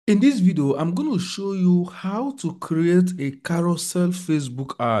In this video, I'm going to show you how to create a carousel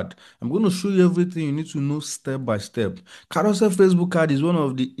Facebook ad. I'm going to show you everything you need to know step by step. Carousel Facebook ad is one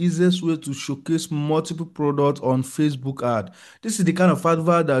of the easiest way to showcase multiple products on Facebook ad. This is the kind of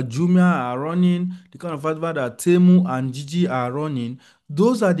advert that Jumia are running, the kind of advert that Temu and Gigi are running.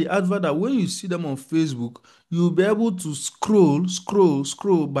 Those are the adverts that when you see them on Facebook, you'll be able to scroll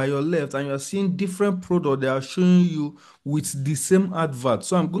by your left, and you're seeing different products they are showing you with the same advert.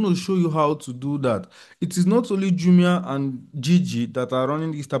 So I'm going to show you how to do that. It is not only Jumia and Gigi that are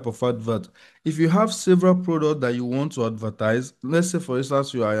running this type of advert. If you have several products that you want to advertise, let's say for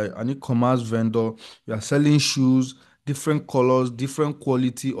instance you are an e-commerce vendor, you are selling shoes, different colors, different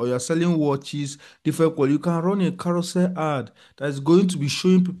quality, or you're selling watches, different quality, you can run a carousel ad that is going to be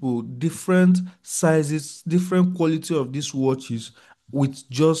showing people different sizes, different quality of these watches with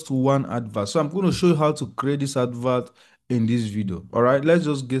just one advert. So I'm going to show you how to create this advert in this video. All right, let's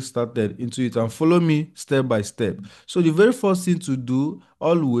just get started into it and follow me step by step. So the very first thing to do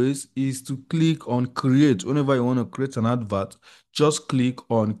always is to click on create. Whenever you want to create an advert, just click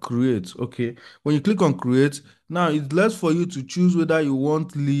on create. Okay, when you click on create, now it's left for you to choose whether you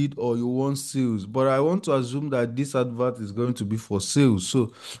want lead or you want sales, but I want to assume that this advert is going to be for sales.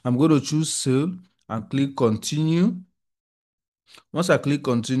 So I'm going to choose sale and click continue. Once I click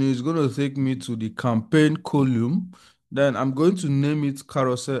continue, it's going to take me to the campaign column. Then I'm going to name it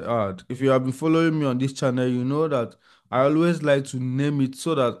carousel ad. If you have been following me on this channel, you know that I always like to name it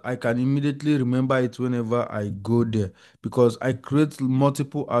so that I can immediately remember it whenever I go there, because I create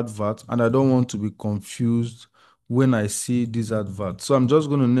multiple adverts and I don't want to be confused when I see this advert. So I'm just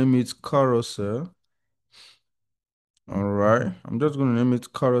going to name it carousel. All right. I'm just going to name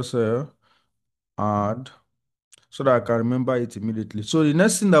it carousel ad so that I can remember it immediately. So the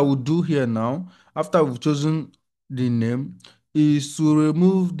next thing that we'll do here now, after we've chosen the name, is to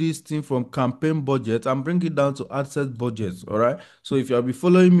remove this thing from campaign budget and bring it down to ad set budget. All right. So if you have been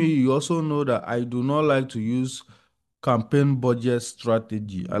following me, you also know that I do not like to use campaign budget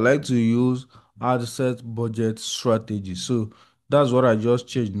strategy. I like to use ad set budget strategy. So that's what I just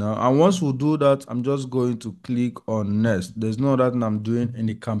changed now. And once we do that, I'm just going to click on next. There's no other thing I'm doing in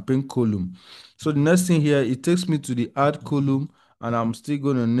the campaign column. So the next thing here, it takes me to the ad column, and I'm still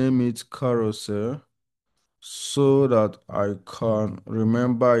going to name it carousel so that I can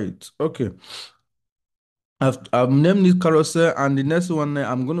remember it. Okay. I've named it carousel, and the next one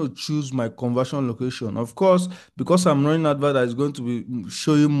I'm going to choose my conversion location. Of course, because I'm running advert that is going to be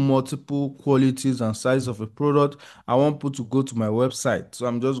showing multiple qualities and size of a product, I want people to go to my website. So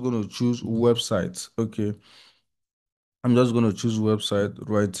I'm just going to choose website. Okay. I'm just going to choose website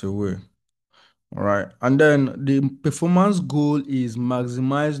right away. All right. And then the performance goal is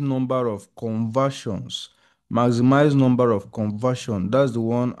maximize number of conversions. Maximize number of conversion. That's the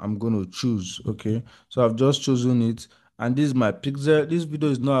one I'm going to choose. Okay. So I've just chosen it. And this is my pixel. This video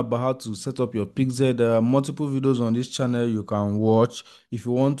is not about how to set up your pixel. There are multiple videos on this channel you can watch if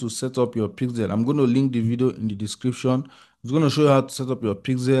you want to set up your pixel. I'm going to link the video in the description. It's going to show you how to set up your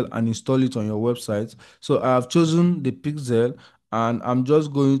pixel and install it on your website. So I have chosen the pixel, and I'm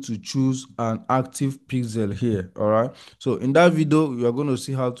just going to choose an active pixel here. All right, so in that video you are going to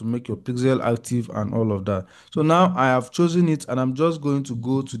see how to make your pixel active and all of that. So now I have chosen it, and I'm just going to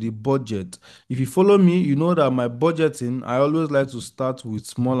go to the budget. If you follow me, you know that my budgeting, I always like to start with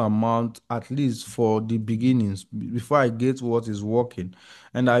small amount, at least for the beginnings, before I get what is working.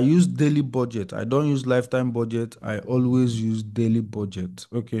 And I use daily budget. I don't use lifetime budget. I always use daily budget.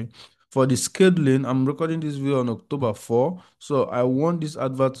 Okay. For the scheduling, I'm recording this video on October 4. So I want this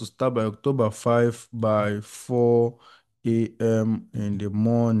advert to start by October 5 by 4 a.m. in the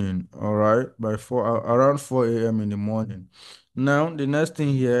morning. All right. By 4, around 4 a.m. in the morning. Now, the next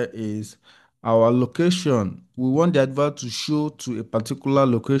thing here is our location. We want the advert to show to a particular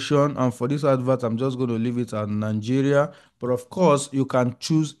location. And for this advert, I'm just going to leave it at Nigeria. But of course, you can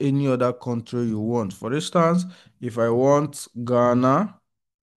choose any other country you want. For instance, if I want Ghana,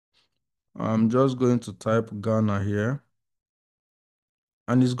 I'm just going to type Ghana here,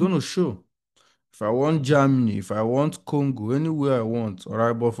 and it's going to show. If I want Germany, if I want Congo, anywhere I want, all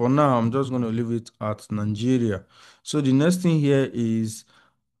right? But for now, I'm just going to leave it at Nigeria. So the next thing here is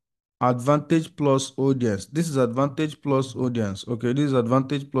Advantage Plus Audience. This is Advantage Plus Audience. Okay, this is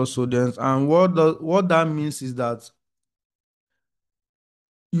Advantage Plus Audience. And what that means is that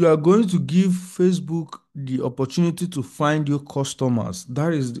you are going to give Facebook the opportunity to find your customers.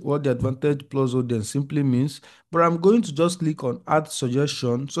 That is what the Advantage Plus Audience simply means. But I'm going to just click on Add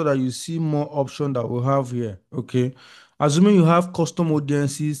Suggestion so that you see more options that we have here. Okay. Assuming you have custom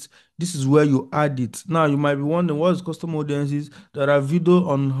audiences, this is where you add it. Now you might be wondering what is custom audiences. There are video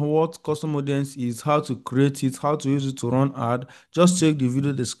on what custom audience is, how to create it, how to use it to run ad. Just check the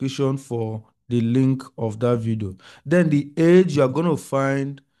video description for the link of that video. Then the age, you are going to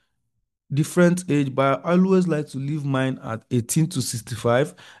find different age, but I always like to leave mine at 18 to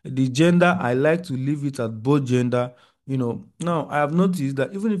 65. The gender, I like to leave it at both gender. Now I have noticed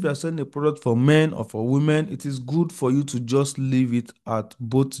that even if you are selling a product for men or for women, it is good for you to just leave it at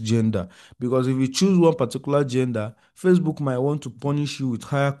both gender, because if you choose one particular gender, Facebook might want to punish you with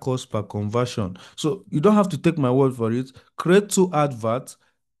higher cost per conversion. So you don't have to take my word for it. Create two adverts.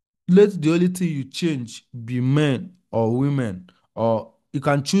 Let the only thing you change be men or women, or you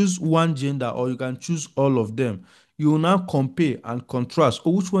can choose one gender or you can choose all of them. You will now compare and contrast.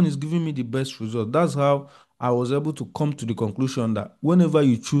 Oh, which one is giving me the best result? That's how I was able to come to the conclusion that whenever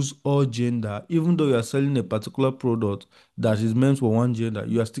you choose all gender, even though you are selling a particular product that is meant for one gender,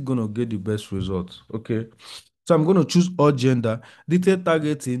 you are still going to get the best results. Okay. So I'm going to choose all gender. Detailed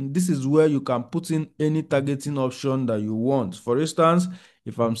targeting. This is where you can put in any targeting option that you want. For instance,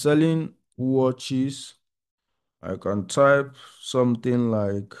 if I'm selling watches, I can type something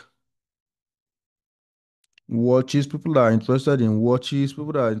like watches, people that are interested in watches,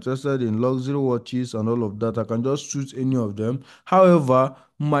 people that are interested in luxury watches and all of that. I can just choose any of them. However,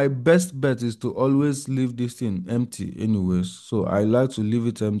 my best bet is to always leave this thing empty anyways. So I like to leave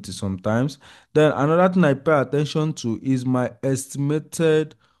it empty sometimes. Then another thing I pay attention to is my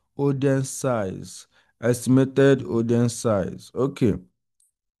estimated audience size. Estimated audience size. Okay.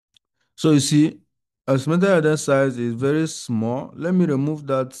 So you see, estimated audience size is very small. Let me remove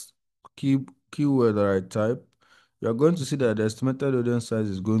that keyword that I type. You're going to see that the estimated audience size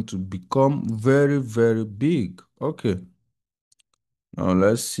is going to become very, very big. Okay. Now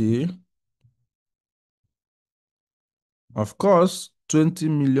let's see. Of course, 20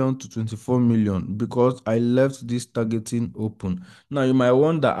 million to 24 million, because I left this targeting open. Now you might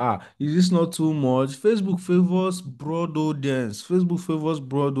wonder, is this not too much? Facebook favors broad audience. Facebook favors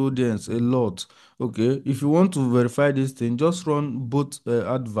broad audience a lot. Okay, if you want to verify this thing, just run both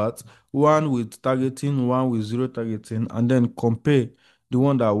adverts, one with targeting, one with zero targeting, and then compare the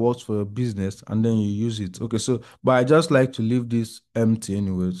one that works for your business, and then you use it. Okay, so but I just like to leave this empty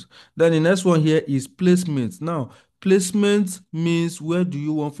anyways. Then the next one here is placement. Now, placement means where do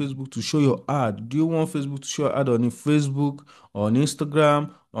you want Facebook to show your ad? Do you want Facebook to show your ad on Facebook, on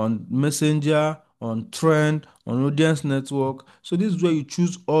Instagram, on Messenger, on Trend, on Audience Network? So this is where you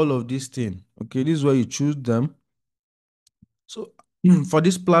choose all of these things. Okay, this is where you choose them. So for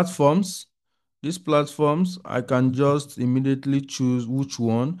these platforms, I can just immediately choose which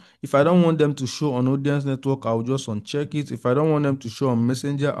one. If I don't want them to show on Audience Network, I'll just uncheck it. If I don't want them to show on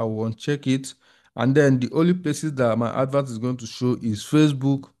Messenger, I will uncheck it. And then the only places that my advert is going to show is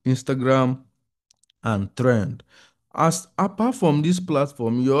Facebook, Instagram, and trend. As apart from this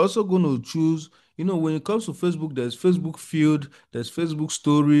platform, you're also going to choose, when it comes to Facebook, there's Facebook Field, there's Facebook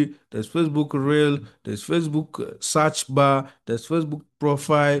Story, there's Facebook Reel, there's Facebook search bar, there's Facebook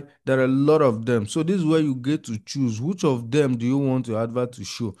Profile. There are a lot of them. So this is where you get to choose which of them do you want your advert to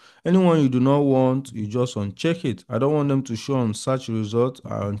show. Anyone you do not want, you just uncheck it. I don't want them to show on search results,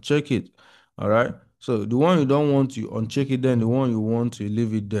 I uncheck it. All right. So the one you don't want, you uncheck it, then the one you want, you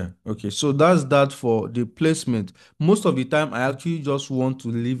leave it there. Okay, so that's that for the placement. Most of the time, I actually just want to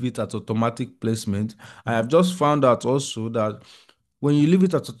leave it at automatic placement. I have just found out also that when you leave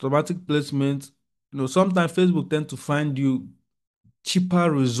it at automatic placement, sometimes Facebook tend to find you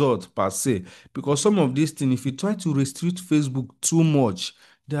cheaper result per se, because some of these things, if you try to restrict Facebook too much,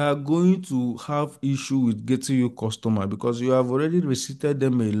 they are going to have issue with getting you customer, because you have already restricted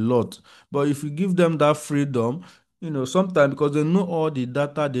them a lot. But if you give them that freedom, sometimes, because they know all the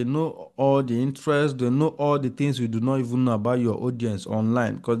data, they know all the interest, they know all the things you do not even know about your audience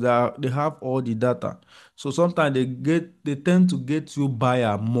online, because they have all the data. So sometimes they tend to get you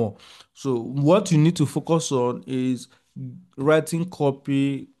buyer more. So what you need to focus on is writing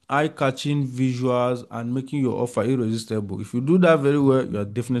copy, eye-catching visuals, and making your offer irresistible. If you do that very well, you are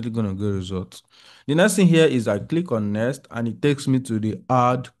definitely going to get results. The next thing here is I click on next, and it takes me to the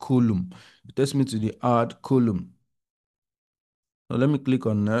ad column. It takes me to the ad column. So let me click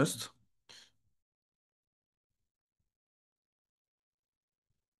on next.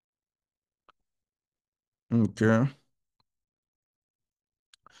 Okay.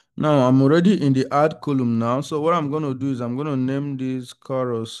 Now I'm already in the ad column now. So what I'm going to do is I'm going to name this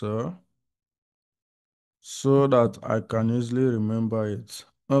carousel so that I can easily remember it.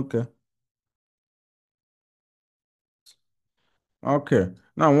 Okay. Okay.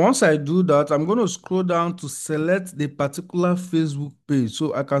 Now, once I do that, I'm going to scroll down to select the particular Facebook page.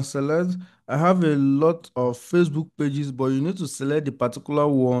 So I can select, I have a lot of Facebook pages, but you need to select the particular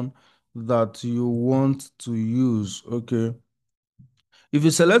one that you want to use. Okay. If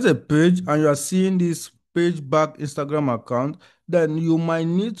you select a page and you are seeing this page back Instagram account, then you might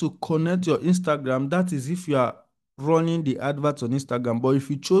need to connect your Instagram. That is if you are running the advert on Instagram. But if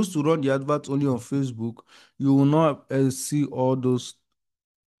you chose to run the advert only on Facebook, you will not see all those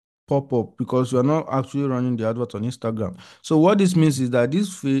pop up because you are not actually running the advert on Instagram. So what this means is that this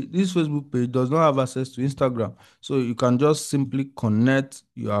Facebook page does not have access to Instagram. So you can just simply connect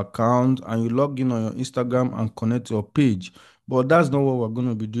your account and you log in on your Instagram and connect your page. But that's not what we're going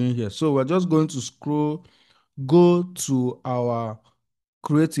to be doing here. So we're just going to go to our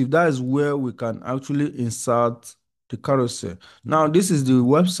creative. That is where we can actually insert the carousel. Now, this is the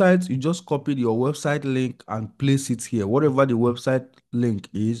website. You just copy your website link and place it here. Whatever the website link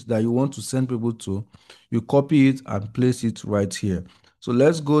is that you want to send people to, you copy it and place it right here. So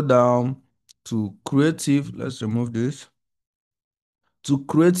let's go down to creative. Let's remove this. To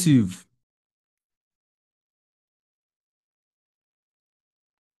creative.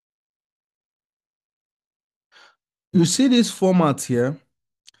 You see this format here.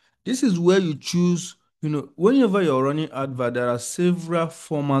 This is where you choose, whenever you're running advert, there are several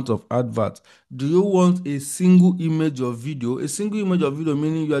formats of advert. Do you want a single image or video? A single image or video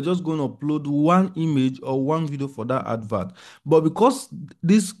meaning you are just going to upload one image or one video for that advert. But because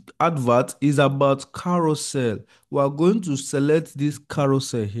this advert is about carousel, we are going to select this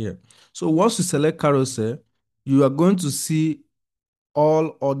carousel here. So once you select carousel, you are going to see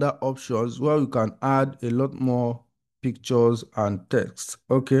all other options where you can add a lot more pictures and text.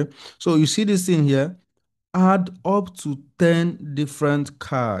 Okay, so you see this in here, add up to 10 different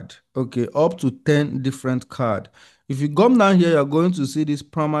card. Okay, up to 10 different card. If you come down here, you're going to see this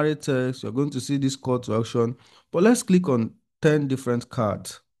primary text, you're going to see this call to action, but let's click on 10 different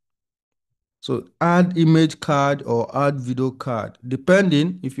cards. So add image card or add video card,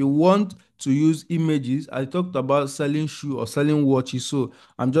 depending if you want to use images. I talked about selling shoe or selling watches, so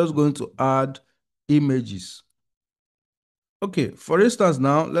I'm just going to add images. Okay, for instance,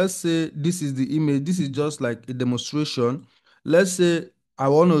 now let's say this is the image. This is just like a demonstration. Let's say I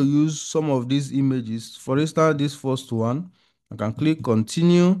want to use some of these images. For instance, this first one, I can click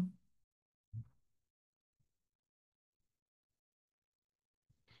continue.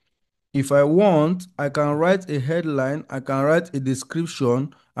 If I want, I can write a headline, I can write a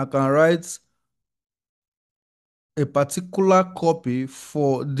description, I can write a particular copy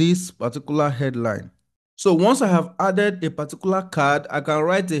for this particular headline. So once I have added a particular card, I can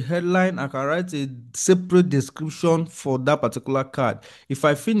write a headline, I can write a separate description for that particular card. If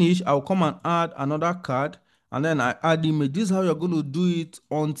I finish, I'll come and add another card and then I add image. This is how you're going to do it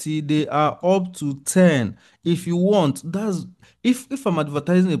until they are up to 10. If you want, that's if I'm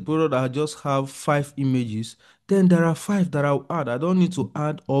advertising a product that I just have 5 images, then there are 5 that I'll add. I don't need to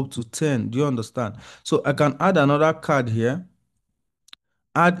add up to 10. Do you understand? So I can add another card here,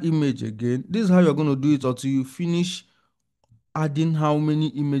 add image again. This is how you're going to do it until you finish adding how many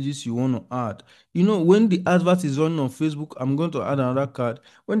images you want to add. When the advert is running on Facebook, I'm going to add another card.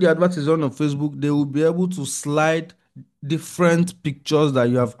 When the advert is running on Facebook, they will be able to slide different pictures that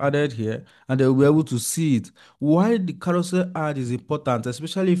you have added here and they will be able to see it. Why the carousel ad is important,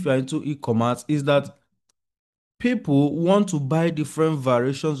 especially if you're into e-commerce, is that people want to buy different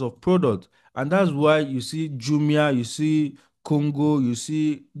variations of product, and that's why you see Jumia, you see Congo, you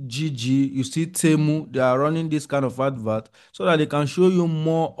see Gigi, you see Temu. They are running this kind of advert so that they can show you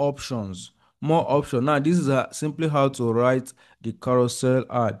more options. More options. Now this is simply how to write the carousel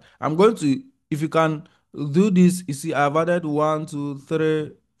ad. I'm going to, if you can do this, you see I've added 1 2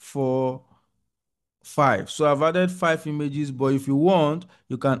 3 4 5. So I've added 5 images, but if you want,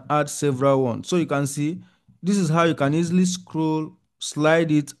 you can add several ones. So you can see this is how you can easily scroll,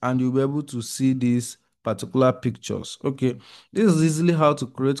 slide it, and you'll be able to see these particular pictures. Okay, this is easily how to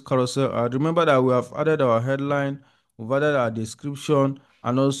create carousel ad. Remember that we have added our headline, we've added our description,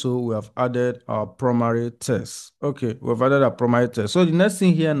 and also we have added our primary text. Okay, we've added our primary text. So the next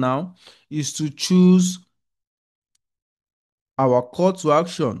thing here now is to choose our call to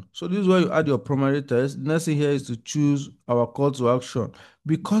action. So this is where you add your primary text. The next thing here is to choose our call to action.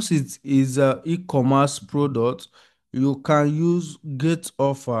 Because it is a e-commerce product, you can use get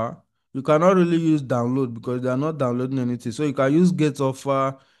offer. You cannot really use download because they are not downloading anything. So you can use get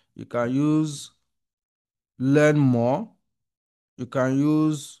offer, you can use learn more, you can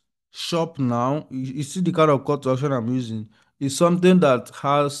use shop now. You see the kind of call to action I'm using. It's something that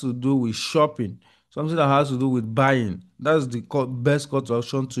has to do with shopping. something that has to do with buying. That's the best call to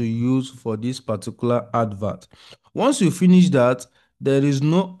action to use for this particular advert. Once you finish that, there is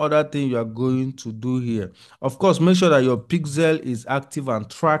no other thing you are going to do here. Of course, make sure that your pixel is active and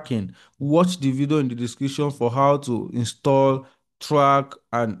tracking. Watch the video in the description for how to install, track,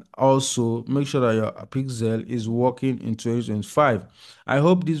 and also make sure that your pixel is working in 2025. I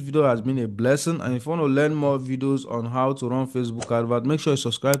hope this video has been a blessing, and if you want to learn more videos on how to run Facebook advert, make sure you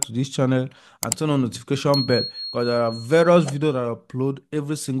subscribe to this channel and turn on notification bell, because there are various videos that I upload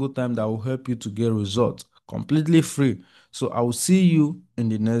every single time that will help you to get results completely free. So I will see you in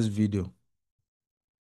the next video.